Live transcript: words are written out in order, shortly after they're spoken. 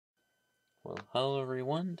Well, hello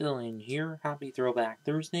everyone, Dylan here. Happy Throwback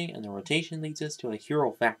Thursday, and the rotation leads us to a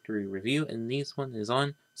Hero Factory review, and this one is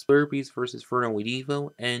on Splitter Beast vs. Furno with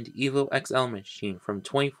Evo and Evo XL Machine from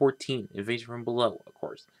 2014, Invasion from Below, of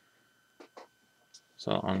course.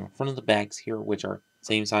 So on the front of the bags here, which are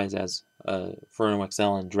same size as Furno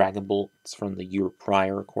XL and Dragon Bolts from the year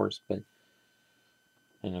prior, of course, and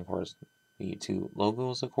of course the two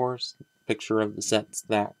logos, of course, picture of the sets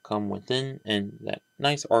that come within, and that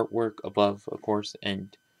nice artwork above, of course,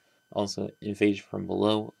 and also Invasion from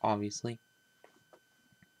Below, obviously.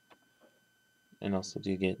 And also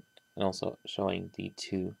showing the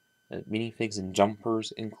two minifigs and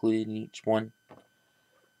jumpers included in each one.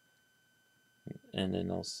 And then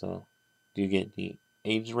also you get the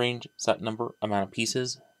age range, set number, amount of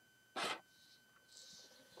pieces.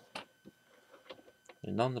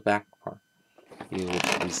 And on the back part, you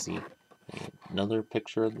see another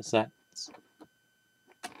picture of the sets.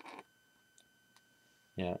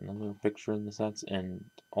 Yeah, another picture of the sets, and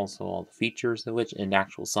also all the features of which, and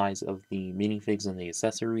actual size of the minifigs and the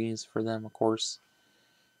accessories for them, of course.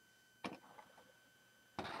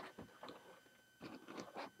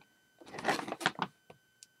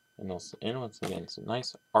 And once again, some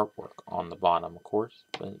nice artwork on the bottom, of course,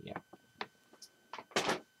 but yeah.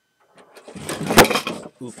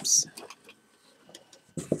 Oops.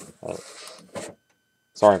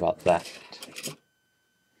 Sorry about that.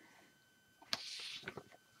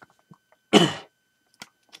 You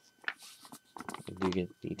get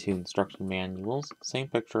the two instruction manuals, same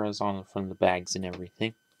picture as on the front of the bags and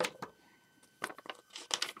everything.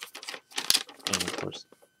 And of course,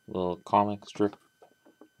 a little comic strip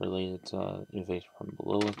related to Invasion from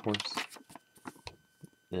Below, of course.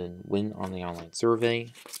 Then win on the online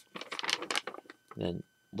survey. Then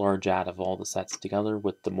large ad of all the sets together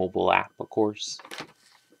with the mobile app, of course.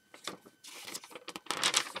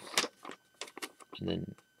 And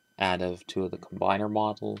then ad of two of the combiner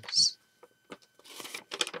models.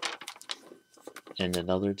 And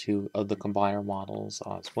another two of the combiner models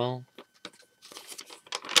as well.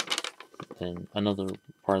 Then another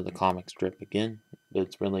part of the comic strip again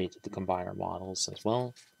that's related to the combiner models as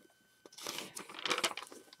well.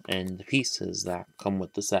 And the pieces that come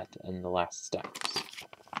with the set and the last steps.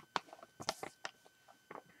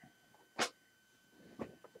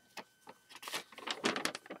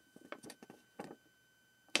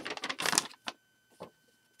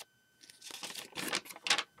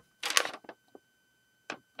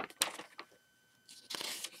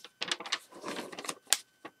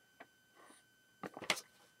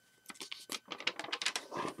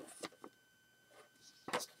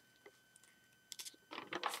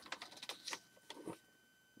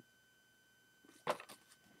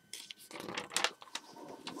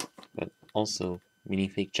 But also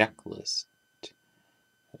minifig checklist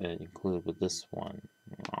included with this one.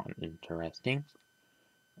 Interesting.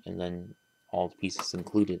 And then all the pieces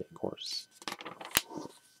included, of course.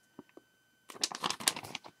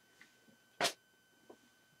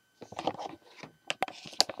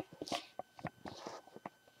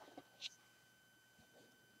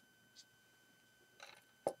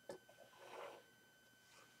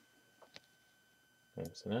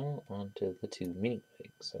 So now on to the two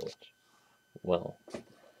minifigs,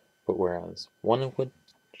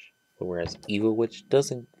 whereas Evo which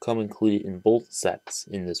doesn't come included in both sets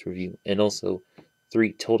in this review, and also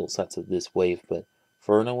 3 total sets of this wave, but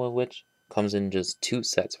Furno which comes in just 2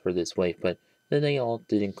 sets for this wave, but then they all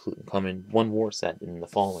did come in 1 more set in the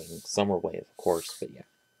following summer wave, of course, but yeah.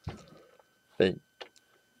 But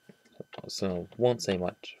so won't say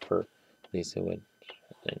much for Lisa Which,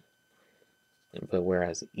 but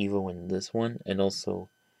whereas Evo in this one, and also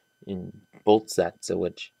in both sets,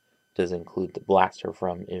 which does include the blaster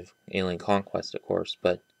from Alien Conquest, of course,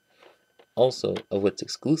 but also of what's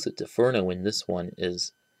exclusive to Furno in this one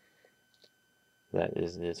is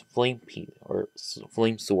this flame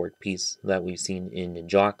sword piece that we've seen in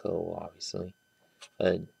Ninjago, obviously.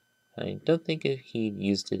 I don't think he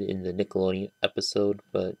used it in the Nickelodeon episode,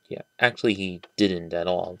 but yeah, actually he didn't at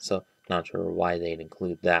all, so not sure why they'd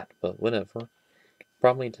include that, but whatever.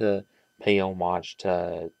 Probably to pay homage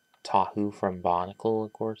to Tahu from Barnacle,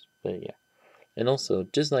 of course, but yeah. And also,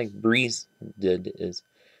 just like Breeze did, is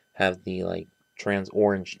have the trans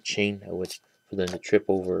orange chain, which for them to trip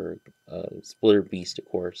over Splitter Beast, of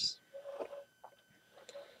course.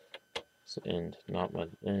 So, and not much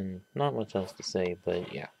else to say,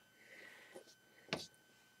 but yeah.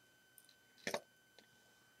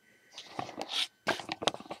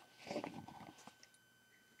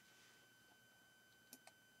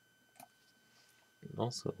 And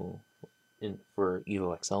also, for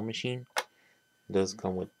Evo XL Machine, does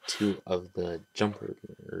come with two of the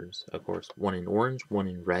jumpers, of course. One in orange, one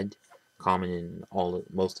in red, common in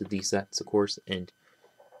most of these sets, of course. And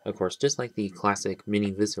of course, just like the classic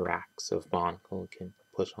mini Viscerax of Monocle, can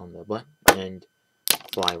push on the button and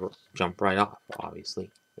jump right off,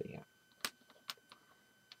 obviously. But yeah.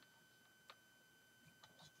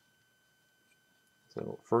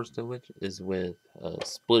 So first of which is with a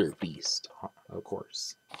Splitter Beast, of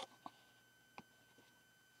course.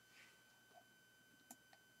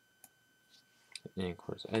 And of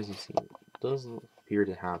course, as you see, it does appear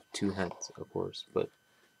to have two heads, of course, but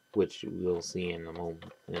which we'll see in a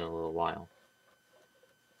moment, in a little while.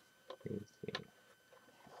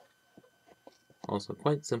 Also,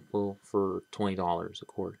 quite simple for $20, of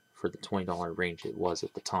course, for the $20 range it was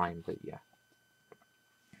at the time, but yeah.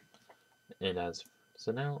 And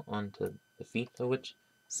so now on to the feet, of which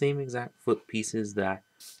same exact foot pieces that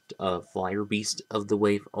Flyer Beast of the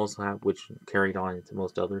Wave also have, which carried on into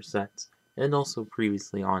most other sets, and also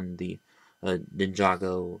previously on the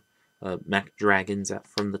Ninjago mech dragons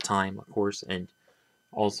from the time, of course, and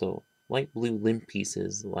also light blue limb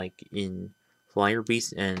pieces like in Flyer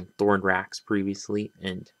Beast and Thornrax previously,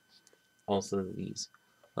 and also these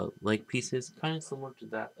leg pieces, kind of similar to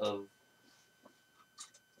that of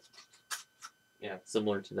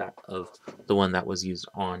the one that was used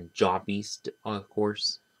on Jaw Beast, of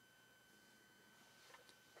course.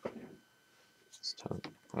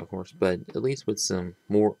 Of course, but at least with some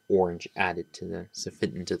more orange added to them to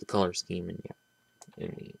fit into the color scheme, and yeah,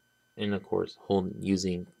 and of course,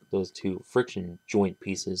 using those two friction joint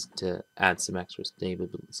pieces to add some extra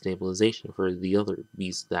stabilization for the other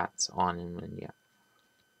beast that's on him, and yeah,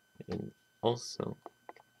 and also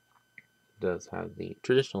does have the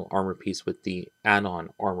traditional armor piece with the add-on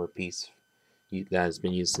armor piece that has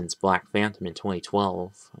been used since Black Phantom in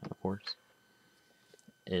 2012, of course.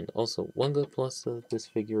 And also, one good plus of this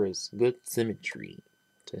figure is good symmetry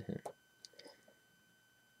to him.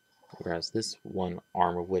 Whereas this one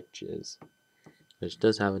armor which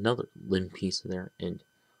does have another limb piece there, and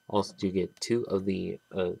also do get two of the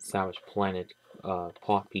Savage Planet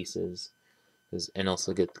paw pieces, and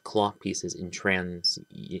also get the claw pieces in trans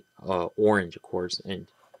orange, of course. And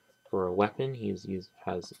for a weapon,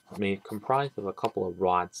 has made comprised of a couple of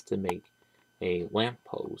rods to make a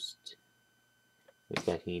lamppost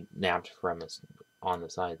that he nabbed from us on the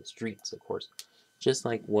side of the streets, of course. Just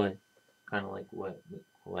like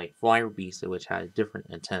like Flyer Beast, which had a different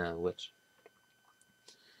antenna,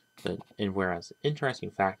 whereas interesting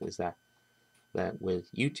fact is that with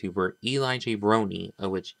YouTuber Eli J. Brony,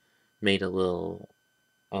 which made a little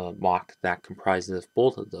mock that comprises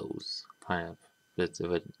both of those kind of bits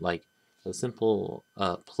of it, like a simple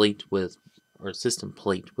plate or system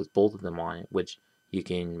plate with both of them on it, which you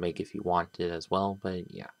can make if you want it as well, but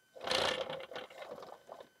yeah.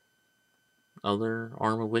 Other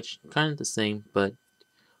armor, which kind of the same, but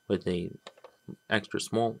with a extra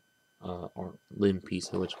small or limb piece,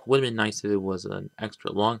 which would have been nice if it was an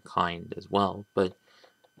extra long kind as well,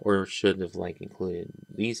 or should have included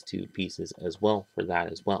these two pieces as well for that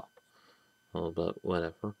as well. But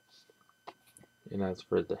whatever. And as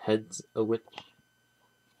for the heads, of which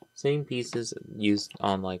same pieces used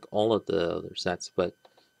on all of the other sets, but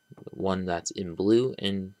one that's in blue,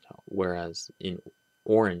 and whereas in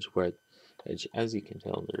orange, where as you can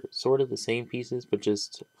tell, they're sort of the same pieces, but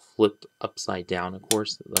just flipped upside down, of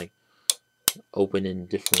course, open in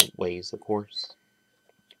different ways, of course.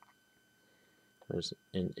 There's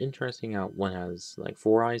an interesting how one has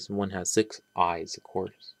 4 eyes and one has 6 eyes, of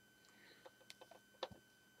course.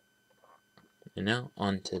 And now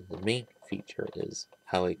on to the main feature is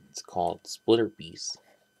how it's called Splitter Beast.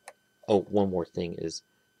 Oh, one more thing is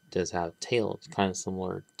it does have tail. It's kind of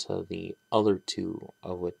similar to the other two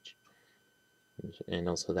of which, and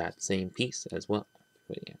also that same piece as well.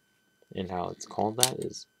 But yeah, and how it's called that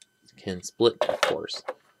is it can split, of course.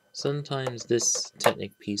 Sometimes this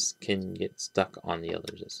technic piece can get stuck on the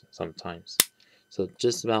others sometimes. So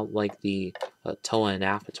just about like the Toa and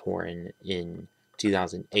Apatoran in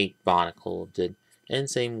 2008 Barnacle did, and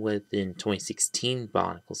same with in 2016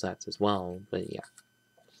 Barnacle sets as well, but yeah.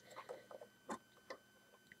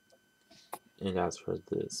 And as for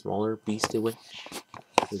the smaller Beast Witch,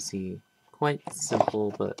 you see quite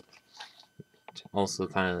simple, but also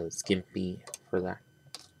kind of skimpy for that.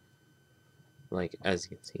 As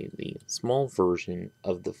you can see, the small version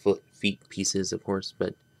of the feet pieces, of course,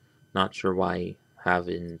 but not sure why have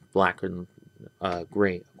in black and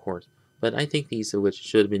gray, of course. But I think these which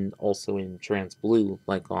should have been also in trans blue,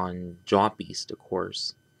 like on Jaw Beast, of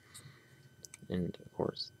course. And of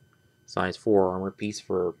course, size 4 armor piece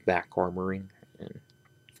for back armoring. And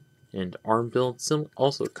And arm build,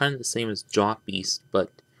 also kind of the same as Jaw Beast, but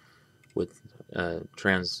with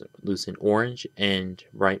translucent orange and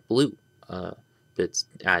bright blue bits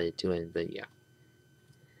added to it. But yeah,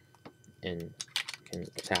 and can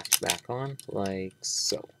attach back on like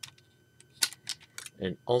so.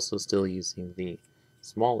 And also still using the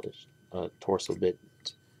smallest torso bit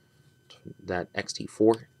that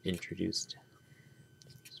XT4 introduced.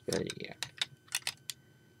 But yeah.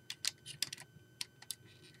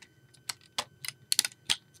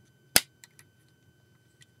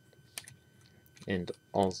 And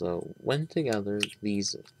also, when together,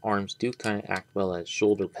 these arms do kind of act well as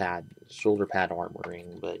shoulder pad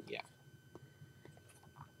armoring, but yeah.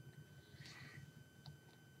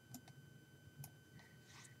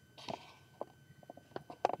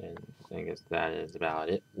 And I guess that is about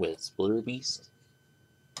it with Splitter Beast.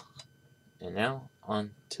 And now,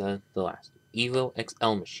 on to the last, Evo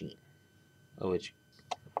XL machine, which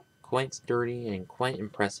quite sturdy and quite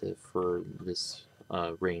impressive for this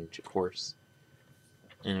range, of course.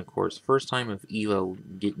 And of course, first time of Evo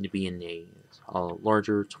getting to be in a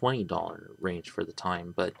larger $20 range for the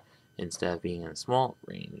time, but instead of being in a small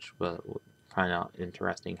range. But kind of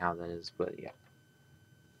interesting how that is, but yeah.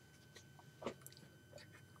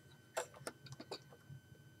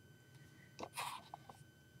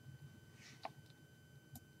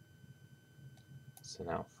 So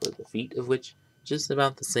now for the feet, of which just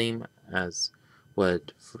about the same as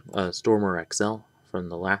what Stormer XL from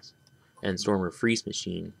the last and Stormer Freeze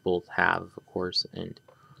Machine both have, of course, and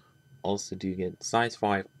also do get size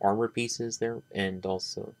 5 armor pieces there, and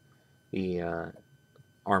also the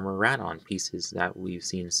armor rat-on pieces that we've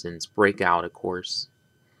seen since Breakout, of course.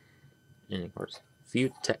 And of course, a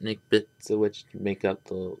few Technic bits of which make up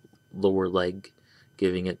the lower leg,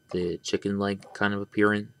 giving it the chicken leg kind of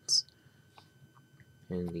appearance.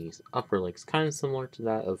 And these upper legs, kind of similar to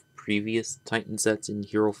that of previous Titan sets in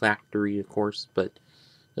Hero Factory, of course, but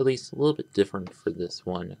at least a little bit different for this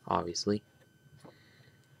one, obviously.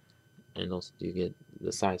 And also you get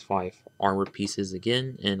the size 5 armor pieces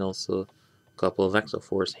again, and also a couple of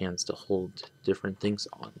Exoforce hands to hold different things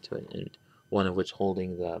onto it, and one of which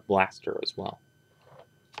holding the blaster as well.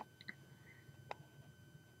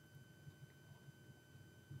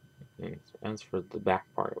 And as for the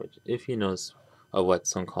back part, which if you notice what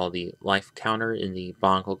some call the life counter in the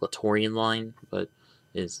Bongogatorian line, but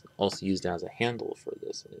is also used as a handle for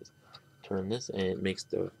this, is turn this and it makes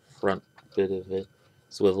the front bit of it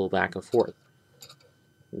swivel back and forth,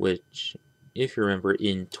 which if you remember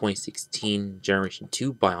in 2016 Generation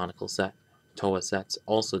 2 Bionicle set, Toa sets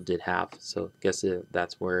also did have, so I guess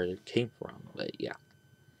that's where it came from, but yeah.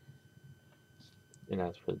 And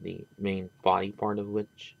as for the main body part of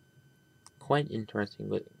which, quite interesting,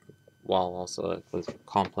 but while also with a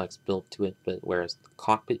complex build to it, but whereas the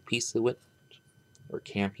cockpit piece of it, or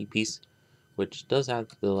campy piece, which does have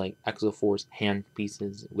the like Exoforce hand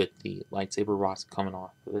pieces with the lightsaber rods coming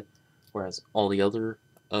off of it, whereas all the other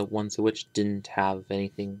ones of which didn't have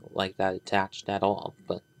anything like that attached at all.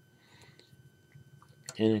 But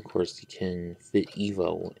and of course you can fit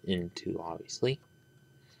Evo into, obviously,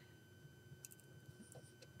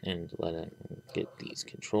 and let it get these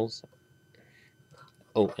controls.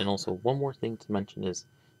 Oh, and also one more thing to mention is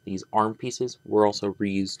these arm pieces were also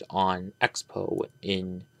reused on Expo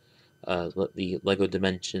in the LEGO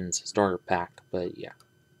Dimensions starter pack, but yeah.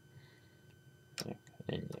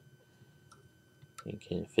 And it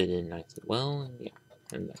can fit in nice as well, and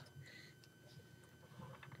yeah.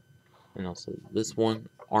 And also this one,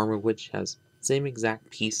 Armor Witch, has same exact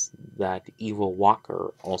piece that Evo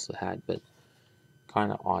Walker also had, but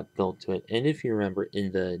kind of odd build to it. And if you remember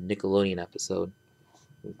in the Nickelodeon episode,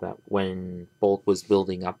 that when Bolt was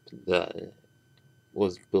building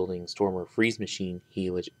Stormer Freeze Machine,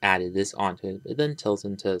 he which added this onto it. It then tells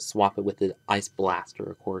him to swap it with the Ice Blaster,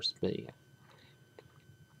 of course, but yeah.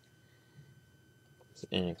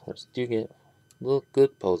 And of course, do get a little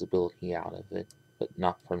good posability out of it, but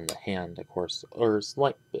not from the hand, of course, or a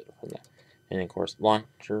slight bit from that. And of course,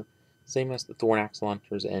 launcher, same as the Thornax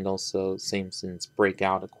launchers, and also same since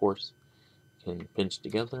Breakout, of course. Can pinch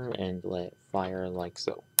together and let it fire like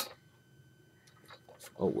so.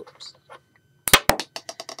 Oh, whoops.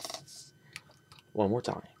 One more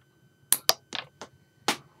time.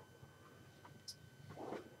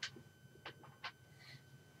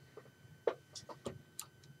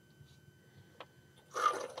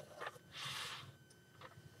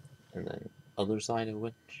 And then other side of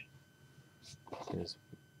which is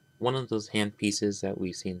one of those hand pieces that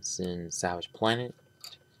we've seen in Savage Planet.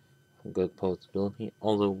 Good posability.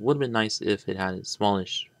 Although it would have been nice if it had a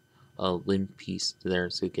smallish a limb piece there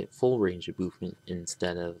so you get full range of movement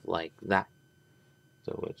instead of like that.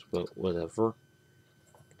 So it's whatever.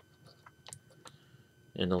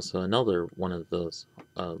 And also another one of those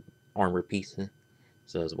armor pieces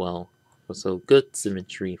so as well. So good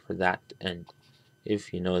symmetry for that. And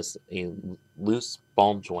if you notice a loose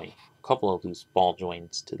ball joint, a couple of loose ball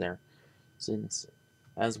joints to there, since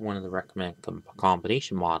as one of the recommended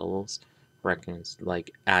combination models reckons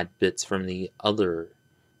like add bits from the other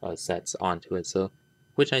sets onto it, so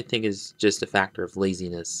which I think is just a factor of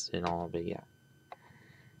laziness and all, but yeah.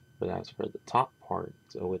 But as for the top part,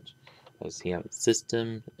 so which as you have a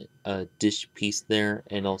system, a dish piece there,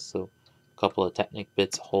 and also a couple of Technic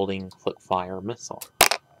bits holding fire missile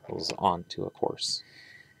goes onto a course.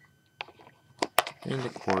 And the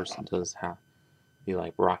course does have the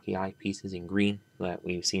like rocky eye pieces in green that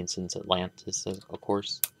we've seen since Atlantis, of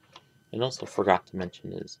course. And also forgot to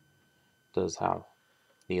mention is does have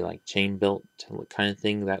the like chain built kind of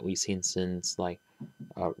thing that we've seen since like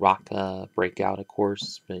Rocka Breakout, of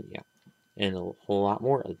course. But yeah, and a whole lot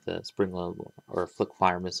more of the spring level or flick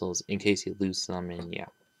fire missiles in case you lose some. And yeah,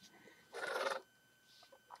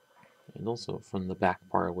 and also from the back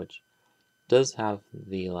part, which does have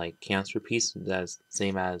the like cancer piece that's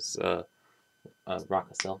same as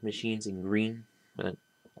Rocka Stealth machines in green, but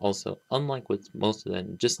also unlike with most of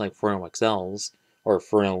them, just like Furno XLs or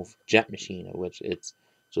Furno Jet Machine, of which it's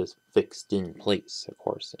just fixed in place, of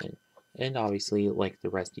course, and obviously like the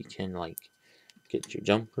rest, you can like get your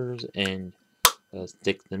jumpers and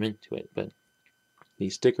stick them into it, but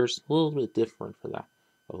these stickers a little bit different for that,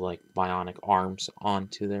 of like bionic arms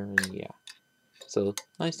onto there, and yeah, so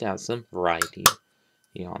nice to have some variety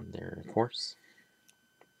on there, of course.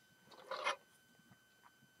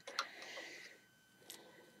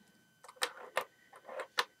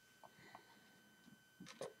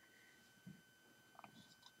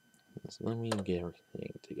 So let me get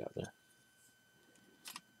everything together.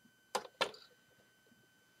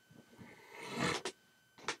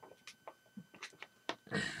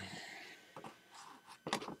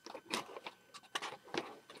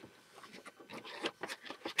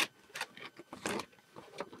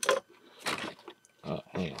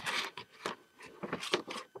 Hang on.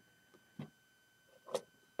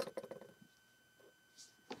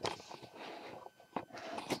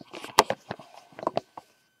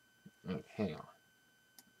 Hang on.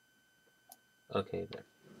 Okay then.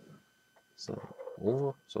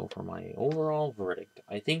 So for my overall verdict,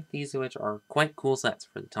 I think these which are quite cool sets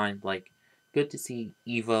for the time. Like, good to see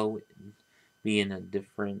Evo be in a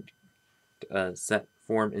different set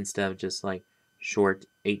form instead of just like short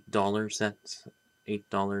 $8 sets,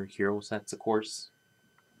 $8 hero sets, of course.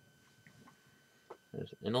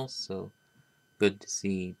 And also good to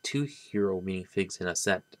see 2 hero minifigs in a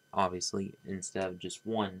set, obviously, instead of just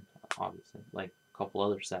one, obviously, like a couple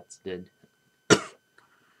other sets did.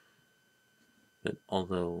 But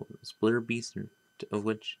although Splitter Beast, of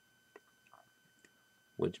which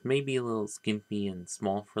may be a little skimpy and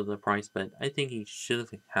small for the price, but I think he should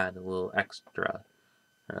have had a little extra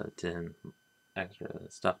to him, extra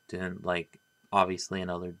stuff to him, like obviously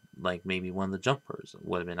another, like maybe one of the jumpers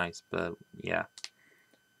would have been nice, but yeah.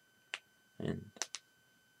 And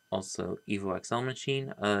also Evo XL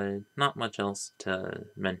machine, not much else to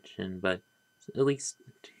mention, but at least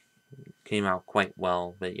came out quite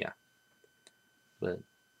well, but yeah. But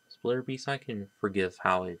Splitter Beast, I can forgive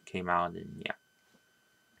how it came out, and yeah.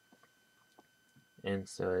 And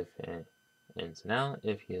so now,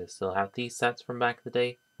 if you still have these sets from back in the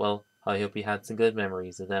day, well, I hope you had some good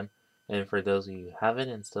memories of them. And for those of you who haven't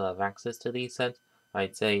and still have access to these sets,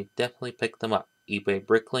 I'd say definitely pick them up. eBay,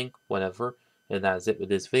 Bricklink, whatever. And that is it with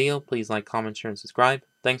this video. Please like, comment, share, and subscribe.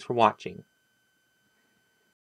 Thanks for watching.